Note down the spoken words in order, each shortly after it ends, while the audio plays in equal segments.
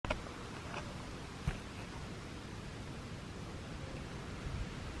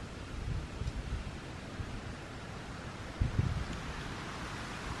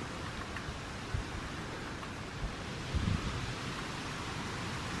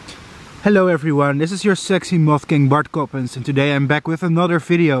Hello everyone, this is your sexy moth king Bart Coppens, and today I'm back with another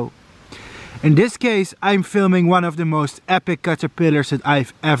video. In this case I'm filming one of the most epic caterpillars that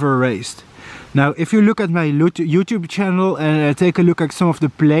I've ever raised. Now if you look at my YouTube channel and take a look at some of the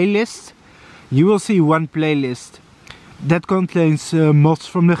playlists, you will see one playlist that contains moths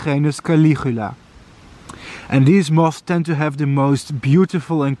from the genus Caligula. And these moths tend to have the most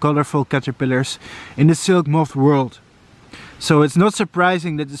beautiful and colorful caterpillars in the silk moth world. So it's not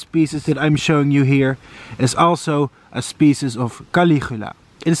surprising that the species that I'm showing you here is also a species of Caligula.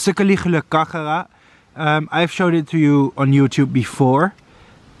 It's the Caligula cachara. I've showed it to you on YouTube before.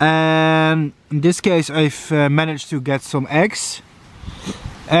 And in this case I've managed to get some eggs.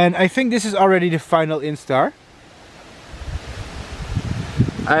 And I think this is already the final instar.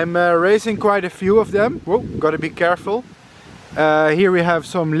 I'm raising quite a few of them. Whoa, gotta be careful. Here we have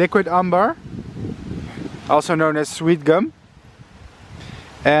some liquid amber, also known as sweet gum.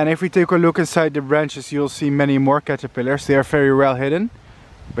 And if we take a look inside the branches, you'll see many more caterpillars. They are very well hidden,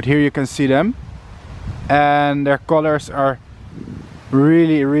 but here you can see them. And their colors are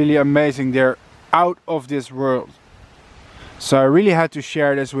really amazing. They're out of this world. So I really had to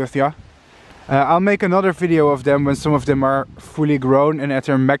share this with you. I'll make another video of them when some of them are fully grown and at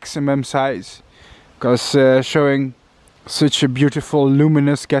their maximum size. Because showing such a beautiful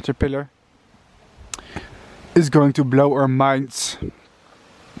luminous caterpillar is going to blow our minds.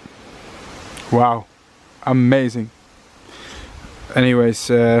 Wow, amazing. Anyways,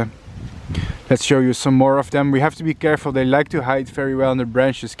 let's show you some more of them. We have to be careful, they like to hide very well in the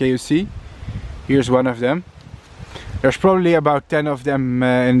branches. Can you see? Here's one of them. There's probably about 10 of them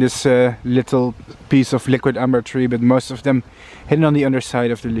in this little piece of liquid amber tree, but most of them hidden on the underside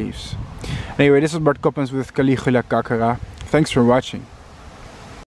of the leaves. Anyway, this is Bart Coppens with Caligula cachara. Thanks for watching.